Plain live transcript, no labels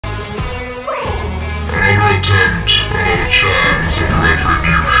Another chance of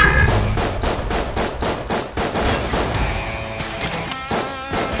retribution.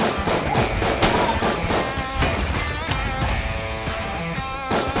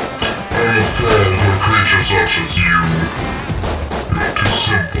 On the throne were creatures such as you. You're too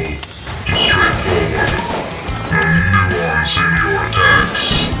simple, too straightforward. No nuance in your attacks.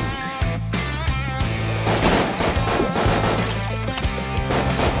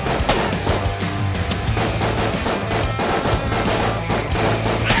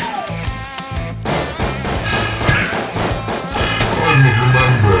 I must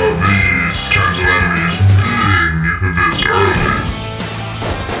remember these kinds of enemies being this early.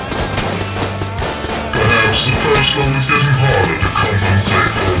 Perhaps the first one is getting harder to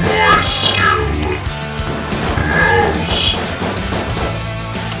compensate for my skill. Who knows?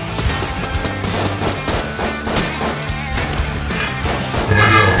 And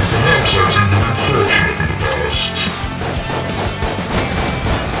again, perhaps I've been very fortunate in the past.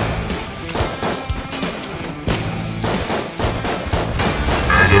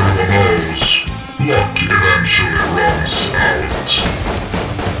 As everyone knows, luck eventually runs out.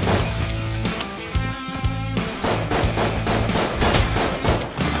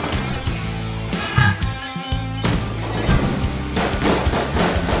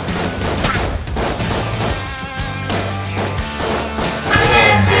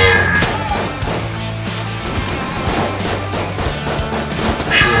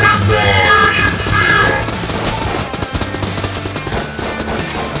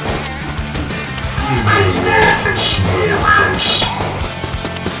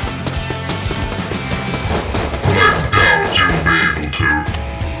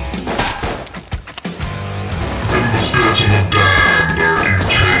 Spirits of the damned are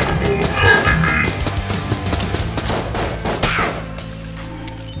incapable of hurting me.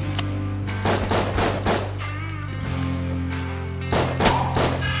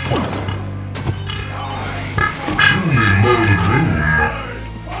 A truly loaded room.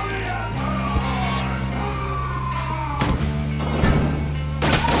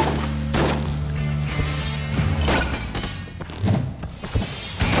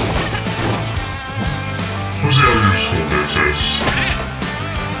 We'll see how useful this is.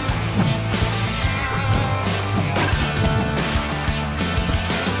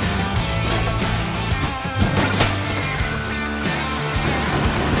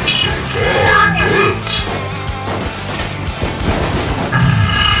 So far, enjoy it.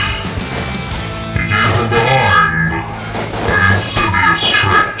 He came from behind. An insidious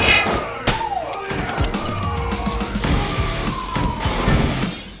trick.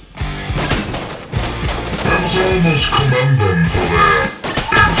 Almost commend them for their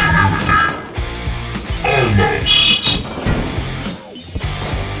ingenuity. Almost.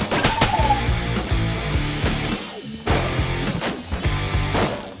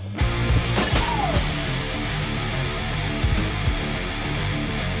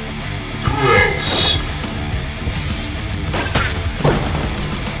 Gross.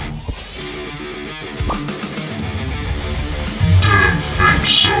 Didn't think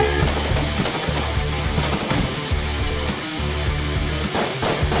so.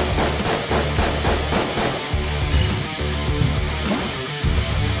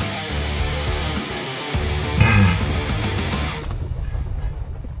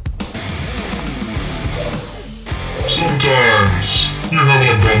 Sometimes, you have an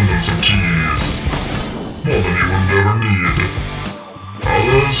abundance of keys, more than you would ever need.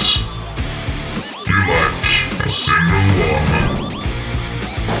 Others, you lack a single one.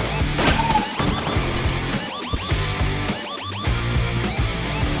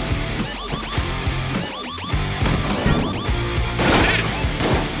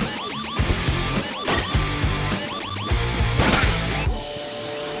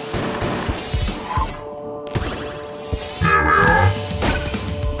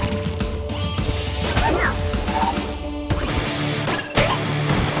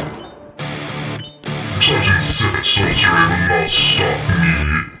 Such insipid sorcery will not stop me.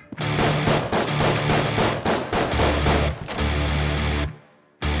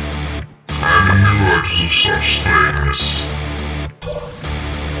 I'm inured to such things.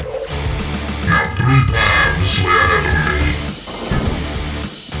 Now 3 paths lay ahead of me.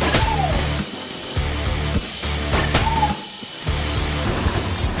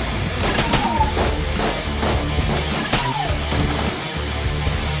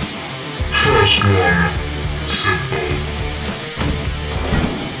 First one, simple.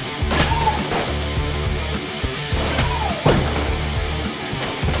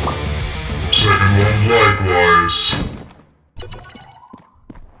 Second one, likewise.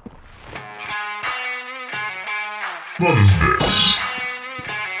 What is this?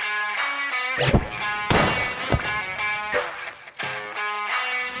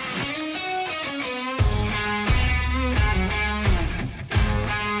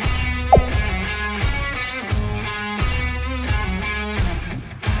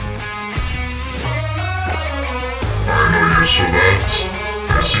 For that,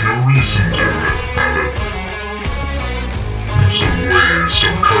 I see no reason to have it. It's a waste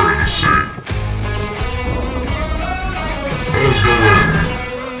of currency. Let's go in.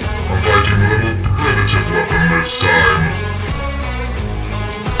 I'm fighting with a more primitive weapon this time.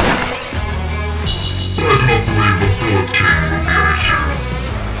 But I do not believe the Bullet King will be an issue.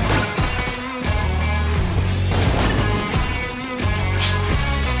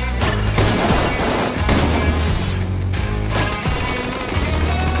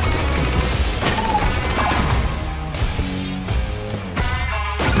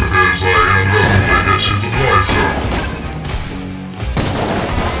 His advisor.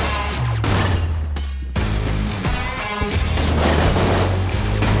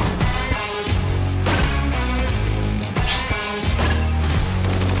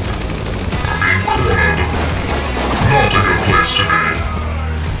 I'm being cornered. Not a good place to be.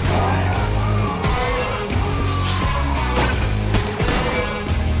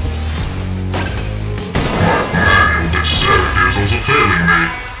 My manual dexterity is also failing me.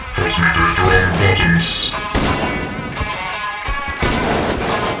 Force me to hit the wrong buttons.